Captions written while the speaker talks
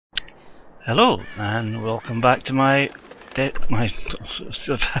Hello and welcome back to my I was just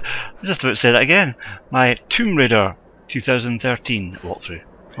about to say that again. My Tomb Raider 2013 walkthrough.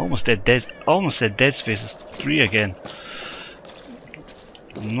 Almost said Dead Space 3 again.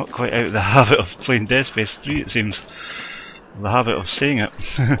 I'm not quite out of the habit of playing Dead Space 3, it seems. The habit of saying it.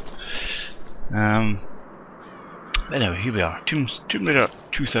 Anyway, here we are. Tomb Raider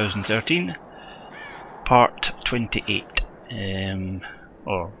 2013, part 28.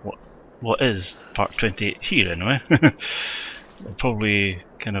 Or what is part 28 here anyway. It'll probably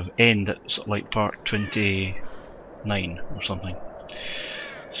kind of end at sort of like part 29 or something.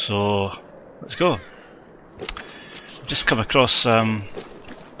 So let's go. I've just come across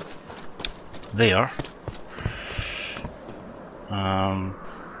there. I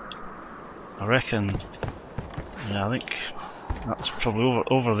reckon, yeah, I think that's probably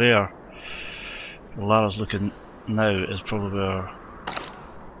over there. Where Lara's looking now is probably where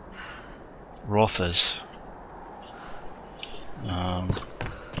Roth is.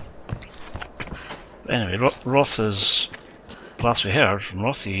 Anyway, Roth is, last we heard from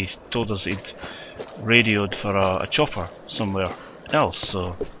Roth, he told us he'd radioed for a chopper somewhere else,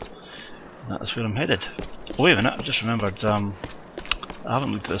 so that's where I'm headed. Oh, wait a minute, I just remembered, I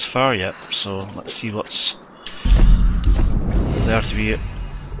haven't looked at this far yet, so let's see what's there to be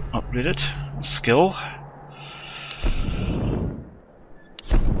upgraded. Skill.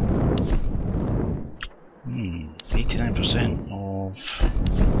 Hmm, 89% of,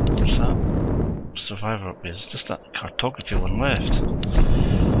 what's that? Survivor upgrades, just that cartography one left.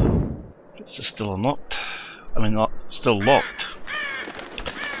 It's just still unlocked. I mean, not still locked.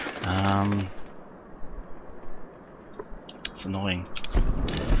 It's annoying.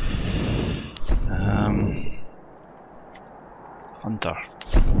 Hunter.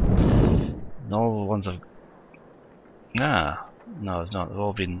 And all the ones I've... Nah, no, it's not. They've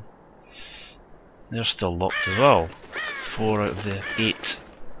all been... They're still locked as well. 4 out of the 8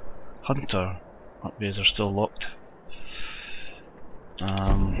 Hunter upgrades are still locked.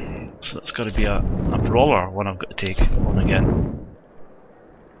 So it's got to be a brawler one I've got to take on again.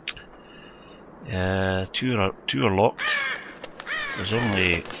 2 are locked. There's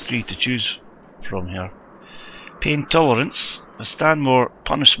only 3 to choose from here. Pain tolerance. Withstand more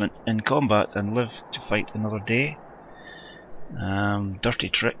punishment in combat and live to fight another day. Dirty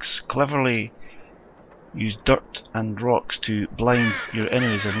tricks. Cleverly use dirt and rocks to blind your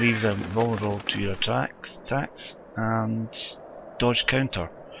enemies and leave them vulnerable to your attacks. And dodge counter.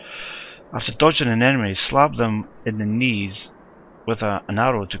 After dodging an enemy, slap them in the knees with an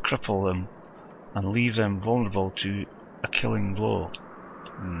arrow to cripple them and leave them vulnerable to a killing blow.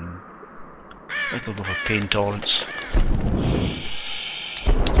 I think I'll go for pain tolerance.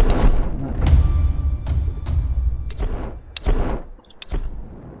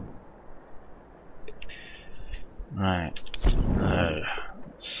 Right, now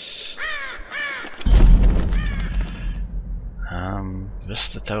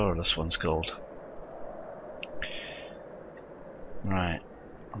Vista Tower, this one's called. Right,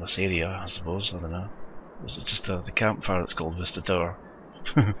 well, this area, I suppose, I don't know. Is it just the campfire that's called Vista Tower?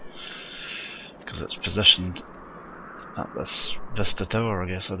 Because it's positioned at this Vista Tower, I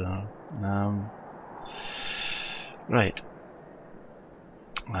guess, I don't know. Right.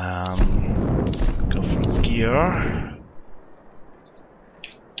 Go for gear.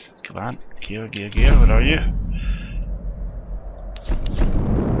 Come on, gear, where are you?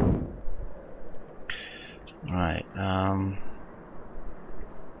 Right,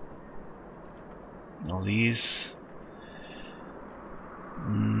 all these.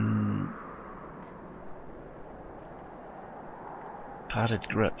 Padded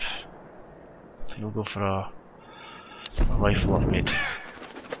grip. I think we'll go for a rifle upgrade.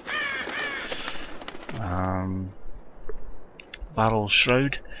 Barrel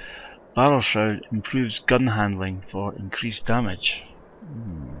shroud. Barrel shroud improves gun handling for increased damage.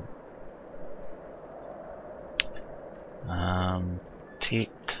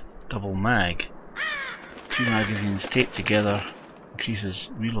 Taped double mag. 2 magazines taped together increases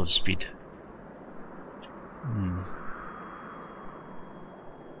reload speed.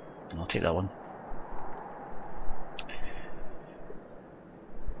 I'll take that one.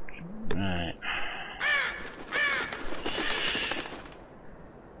 Right.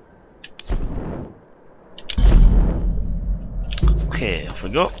 Okay, off we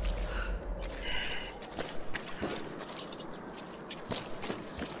go.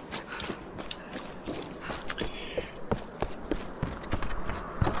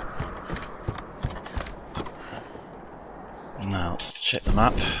 Now, let's check the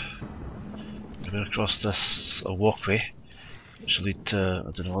map. We're going across this walkway, which to lead to,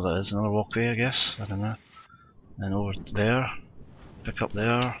 I don't know what that is, another walkway I guess, I don't know. And over there, pick up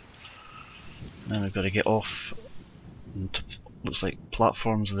there. Then we've got to get off into, looks like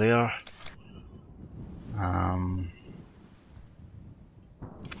platforms there. And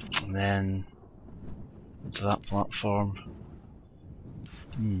then to that platform.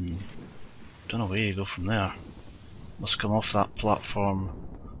 Don't know where you go from there. Must come off that platform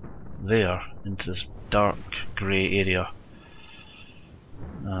there into this dark grey area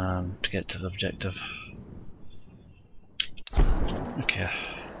to get to the objective. Okay.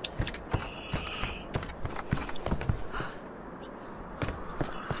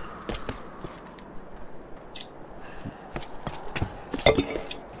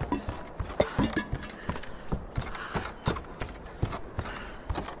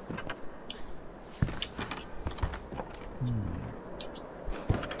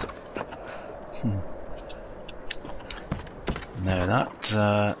 Now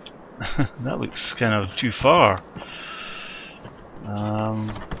that that looks kind of too far.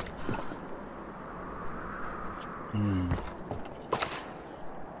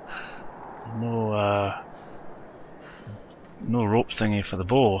 No rope thingy for the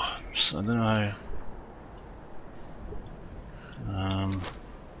bow, so I don't know how.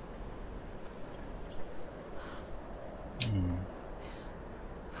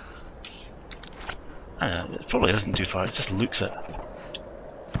 It probably isn't too far, it just looks it.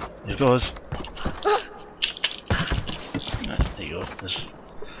 There it goes. There you go, this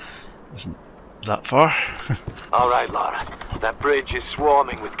isn't that far. Alright, Lara. That bridge is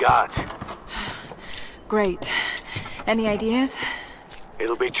swarming with guards. Great. Any ideas?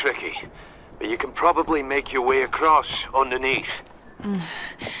 It'll be tricky, but you can probably make your way across underneath.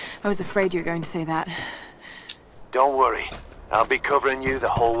 I was afraid you were going to say that. Don't worry. I'll be covering you the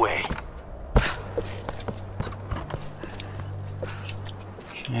whole way.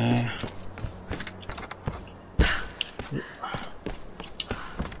 Okay.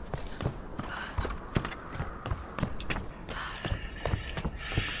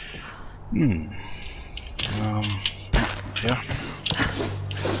 Here.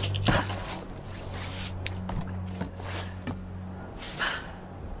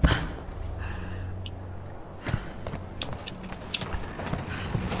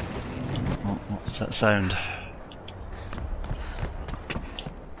 Oh, what's that sound?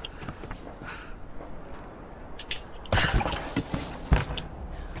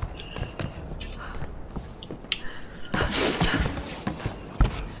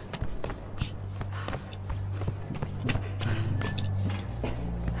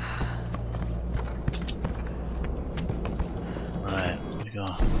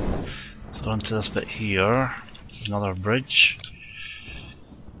 So onto this bit here, this is another bridge.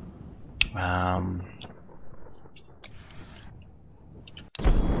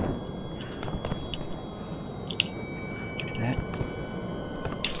 Okay.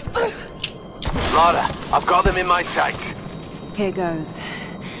 Lara, I've got them in my sight. Here goes.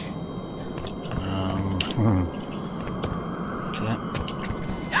 Okay.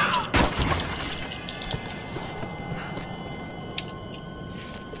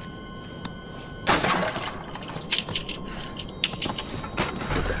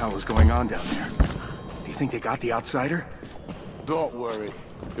 What the hell is going on down there? Do you think they got the outsider? Don't worry.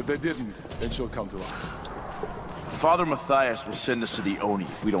 If they didn't, then she'll come to us. Father Matthias will send us to the Oni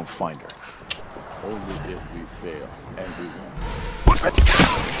if we don't find her. Only if we fail, and we won't.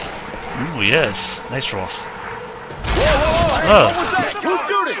 Oh yes, nice Roth. What was that? Who's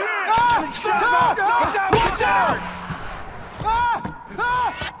shooting?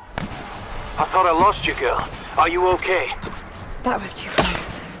 I thought I lost you, girl. Are you okay? That was too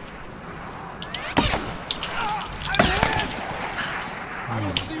close.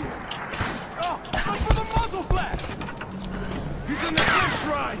 He's in the fish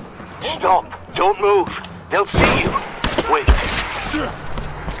shrine! Stop! Don't move! They'll see you! Wait!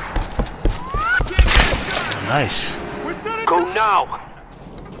 Nice. Go now!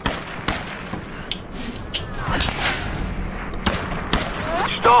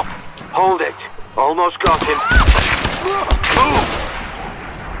 Stop! Hold it! Almost got him! Move!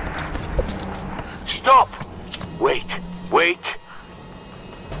 Stop! Wait! Wait!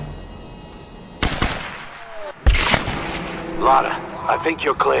 Lara, I think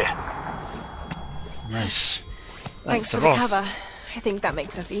you're clear. Nice. Thanks to for the Roth. cover. I think that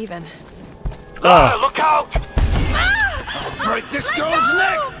makes us even. Lara, look out! Break this girl's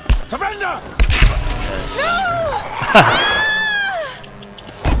neck! Surrender!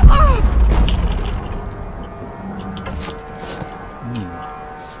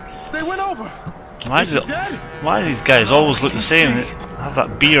 They went over! Why do these guys always look the same? They have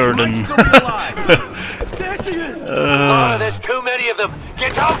that beard and... There she is! Lara, there's too many of them!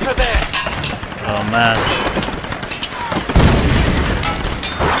 Get out of there! Oh man.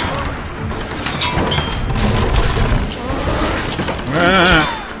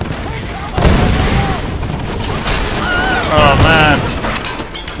 Oh man.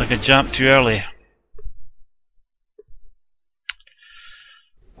 Like I jumped too early.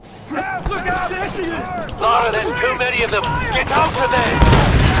 Look out! There she is! Lara, there's too many of them! Get out of there!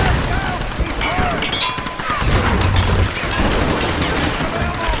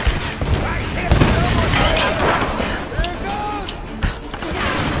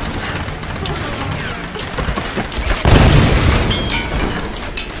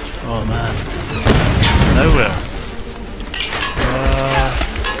 Oh man. Nowhere.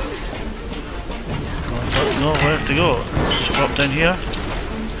 I don't know where to go. Just drop down here.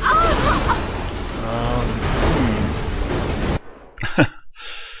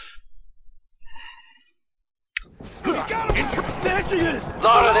 There she is!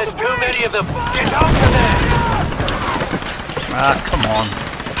 Lara, there's too many of them! Get out of there! Ah, come on.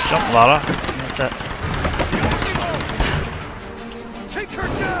 Jump, Lara. That's it. Take her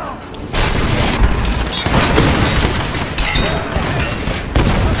down!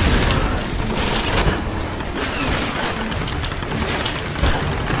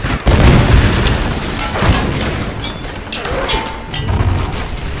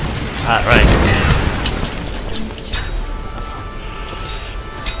 Ah, right.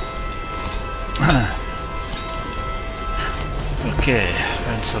 Okay,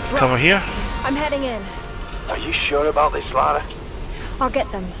 and some cover here. I'm heading in. Are you sure about this, Lara? I'll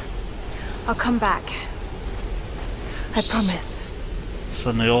get them. I'll come back. I promise.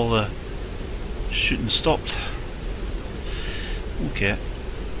 Suddenly all the shooting stopped. Okay.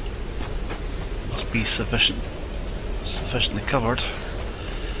 Must be sufficiently covered.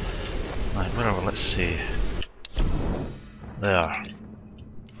 Right, whatever, let's see. There.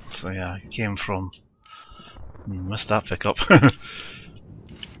 So yeah, I came from... missed that pickup.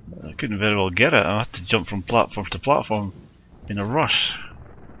 I couldn't very well get it. I had to jump from platform to platform in a rush.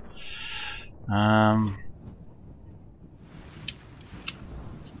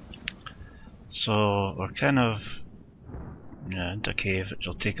 So we're kind of into a cave, which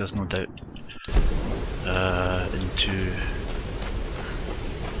will take us no doubt into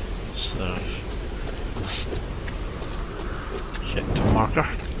sort of this objective marker.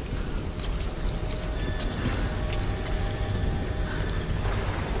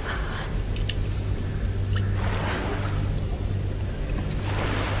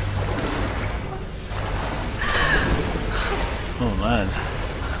 Oh man.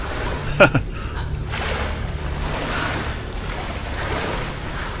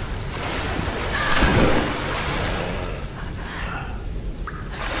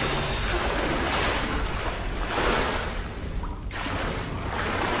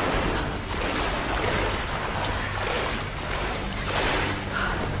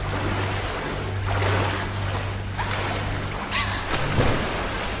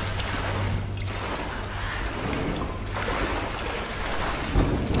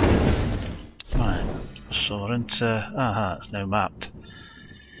 So we're into... aha, it's now mapped.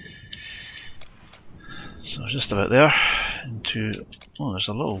 So just about there, into... oh, there's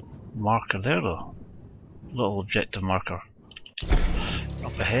a little marker there though. Little objective marker.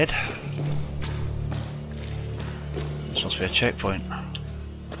 Up ahead. This must be a checkpoint.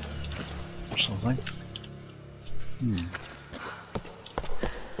 Or something.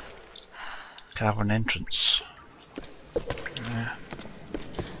 Cavern entrance. Yeah.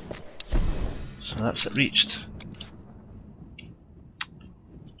 So that's it reached.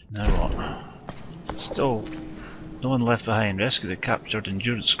 Now what? Still no one left behind. Rescue the captured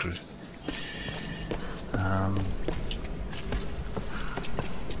endurance crew.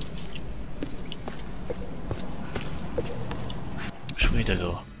 Which way to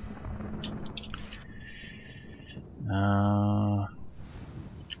go?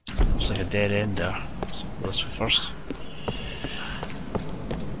 Looks like a dead end there. So go this way first.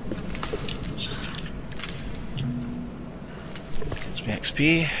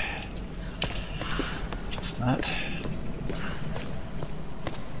 XP. Just that.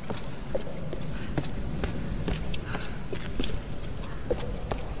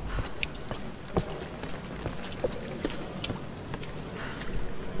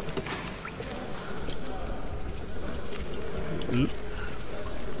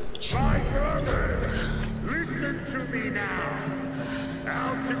 My brother, listen to me now.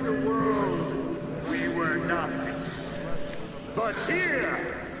 Out in the world, we were nothing. But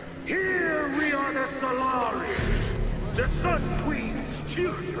here Here we are the Solari, the Sun Queen's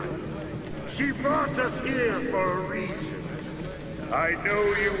children. She brought us here for a reason. I know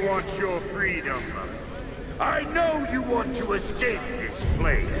you want your freedom. I know you want to escape this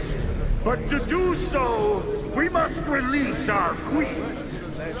place. But to do so, we must release our queen.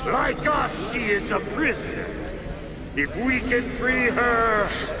 Like us, she is a prisoner. If we can free her,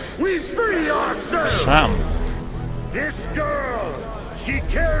 we free ourselves. Sam. This girl, she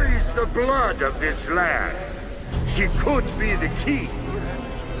carries the blood of this land. She could be the key.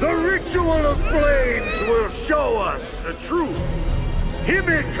 The ritual of flames will show us the truth.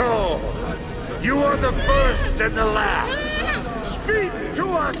 Himiko, you are the first and the last. Speak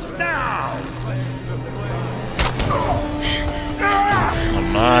to us now. Oh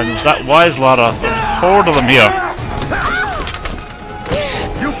man, was that wise, Lara? There's a horde of them here.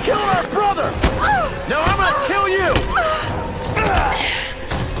 You killed our brother! Now I'm gonna kill you!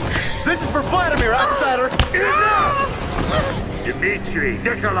 This is for Vladimir, outsider! Enough! Dmitri,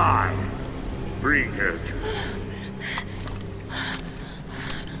 Nikolai, bring her to me.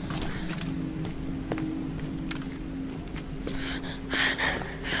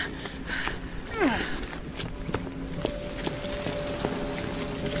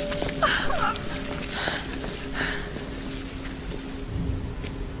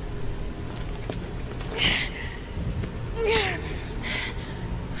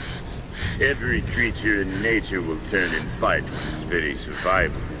 Every creature in nature will turn and fight when its very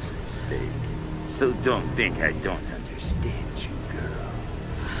survival is at stake. So don't think I don't understand you, girl.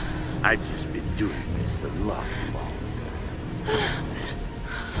 I've just been doing this a lot longer.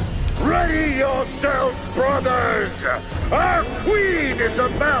 Ready yourself, brothers! Our queen is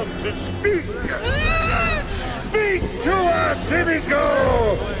about to speak! Speak to us,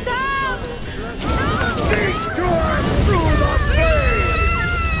 Himiko! Sam! Speak to us through the flames!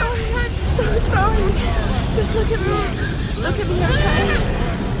 So sorry. Just look at me. Look at me, okay?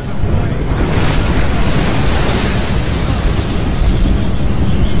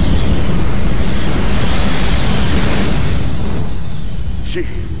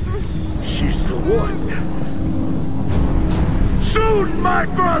 She's the one. Soon, my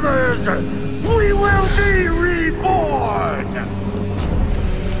brothers, we will be reborn!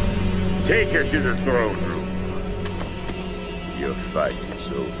 Take her to the throne room. Your fight is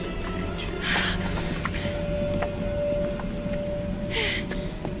over.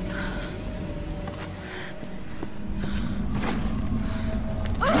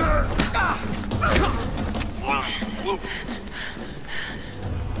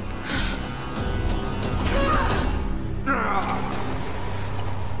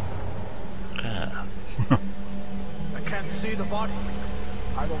 I can't see the body.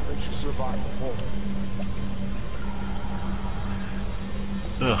 I don't think she survived the fall.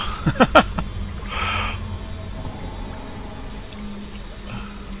 Ugh.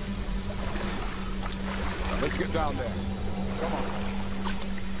 Let's get down there. Come on.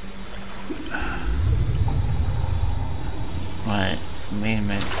 Right, main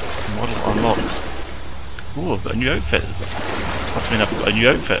model unlocked. Ooh, I've got a new outfit. Must mean I've got a new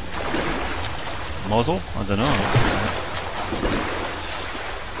outfit. Model? I don't know.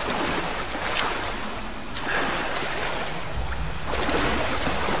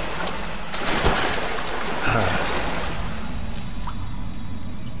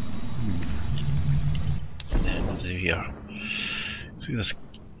 What do we do here? See this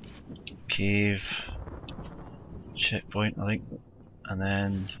cave checkpoint, I think, and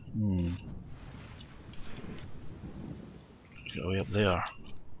then get way up there.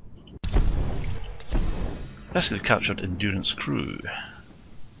 Basically captured Endurance crew.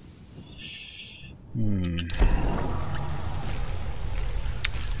 You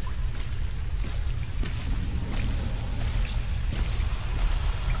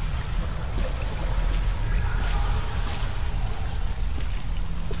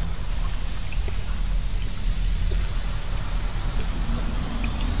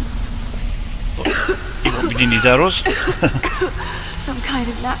won't be needing these arrows. Some kind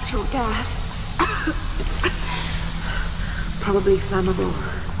of natural gas. Probably flammable.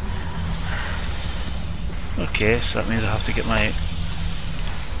 Okay, so that means I have to get my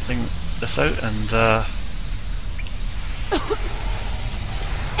this out and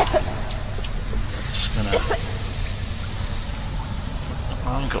just gonna. I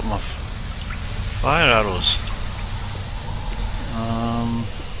haven't got my fire arrows.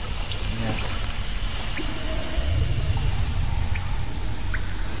 Yeah.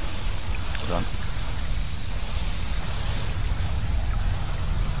 Hold on.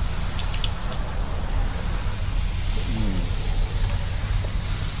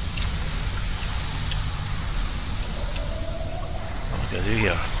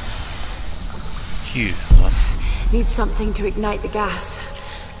 Q. Hold on. Need something to ignite the gas.